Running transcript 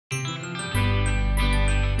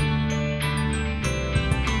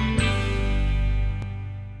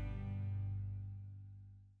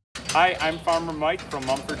Hi, I'm Farmer Mike from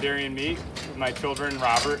Mumford Dairy and Meat with my children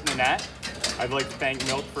Robert and Annette. I'd like to thank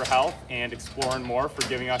Milk for Health and Exploring More for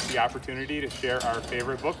giving us the opportunity to share our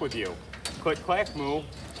favorite book with you, Click, Clack, Moo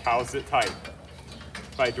Cows That Type,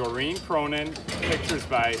 by Doreen Cronin, pictures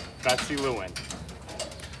by Betsy Lewin.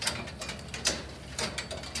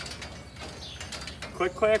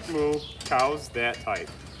 Click, Clack, Moo Cows That Type.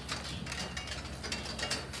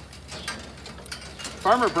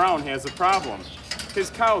 Farmer Brown has a problem. His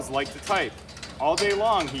cows like to type. All day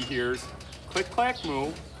long he hears click, clack,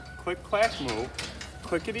 moo, click, clack, moo,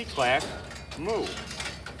 clickety, clack, moo.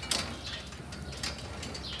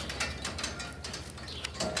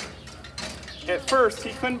 At first,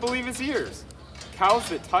 he couldn't believe his ears. Cows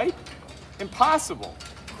that type? Impossible.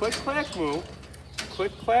 Click, clack, moo,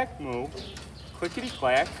 click, clack, moo, clickety,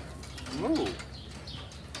 clack, moo.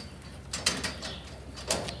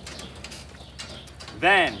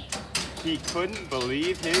 Then, he couldn't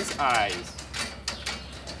believe his eyes.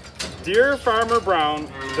 Dear Farmer Brown,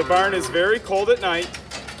 the barn is very cold at night.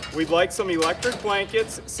 We'd like some electric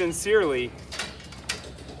blankets. Sincerely,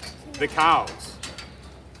 the cows.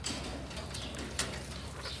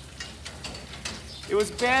 It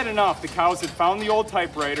was bad enough the cows had found the old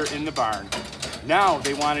typewriter in the barn. Now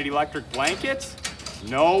they wanted electric blankets?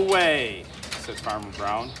 No way, said Farmer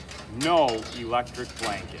Brown. No electric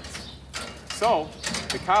blankets. So,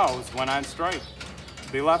 the cows went on strike.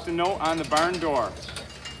 They left a note on the barn door.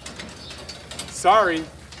 Sorry,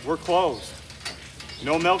 we're closed.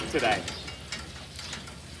 No milk today.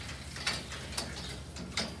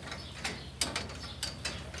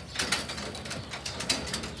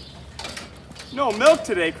 No milk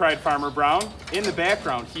today, cried Farmer Brown. In the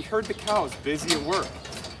background, he heard the cows busy at work.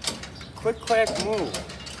 Click, clack, moo.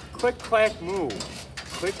 Click, clack, moo.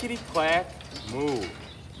 Clickety, clack, moo.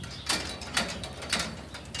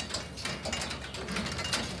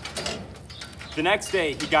 The next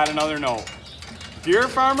day, he got another note. Dear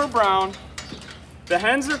Farmer Brown, the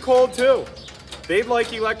hens are cold too. They'd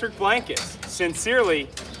like electric blankets. Sincerely,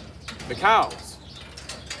 the cows.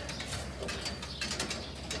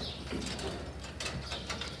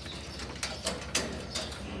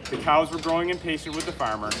 The cows were growing impatient with the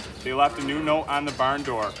farmer. They left a new note on the barn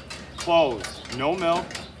door. Closed. No milk,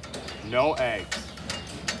 no eggs.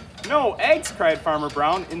 No eggs, cried Farmer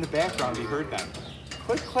Brown. In the background, he heard them.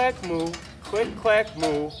 Click, clack, moo. Click, clack,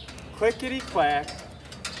 moo, clickety, clack,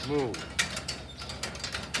 moo.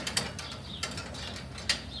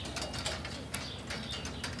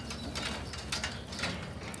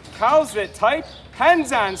 Cows that type,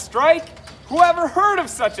 hens on strike? Who ever heard of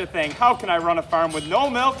such a thing? How can I run a farm with no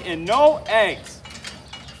milk and no eggs?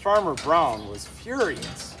 Farmer Brown was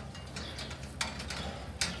furious.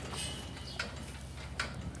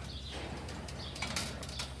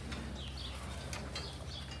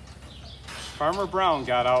 Farmer Brown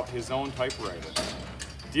got out his own typewriter.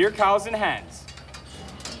 Dear cows and hens,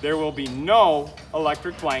 there will be no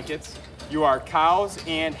electric blankets. You are cows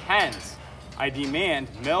and hens. I demand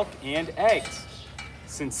milk and eggs.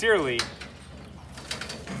 Sincerely,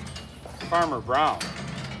 Farmer Brown.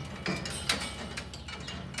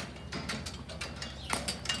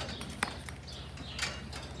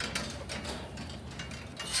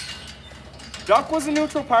 Duck was a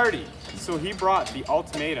neutral party, so he brought the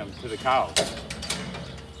ultimatum to the cows.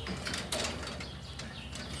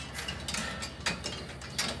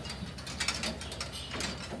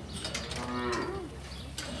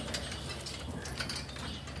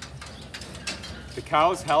 The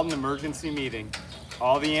cows held an emergency meeting.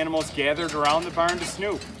 All the animals gathered around the barn to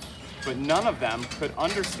snoop, but none of them could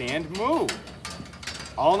understand moo.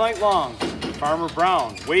 All night long, Farmer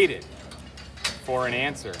Brown waited for an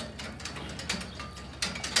answer.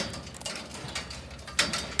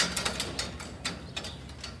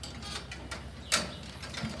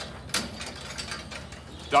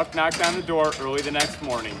 Duck knocked on the door early the next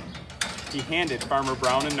morning. He handed Farmer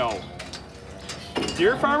Brown a note.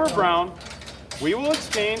 Dear Farmer Brown, we will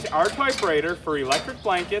exchange our typewriter for electric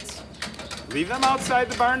blankets. Leave them outside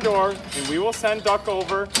the barn door, and we will send Duck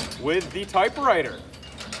over with the typewriter.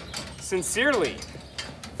 Sincerely,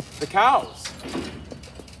 the cows.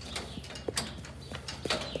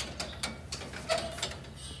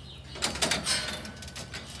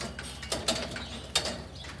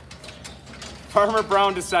 Farmer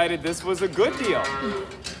Brown decided this was a good deal.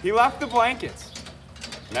 He left the blankets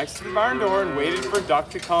next to the barn door and waited for Duck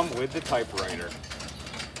to come with the typewriter.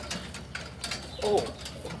 Oh.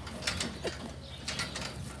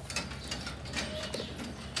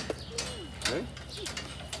 Okay.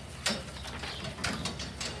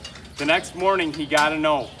 The next morning, he got a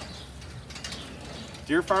note.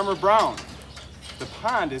 Dear Farmer Brown, The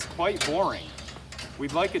pond is quite boring.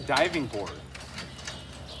 We'd like a diving board.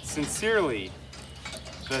 Sincerely,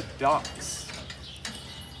 the ducks.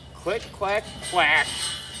 Click, clack, quack.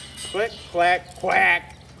 Click, clack,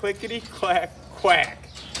 quack. Clickety, clack, quack.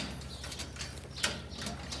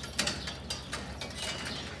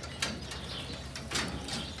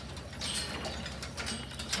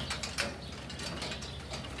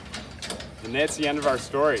 And that's the end of our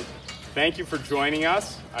story. Thank you for joining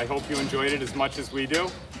us. I hope you enjoyed it as much as we do.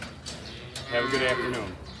 Have a good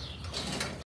afternoon.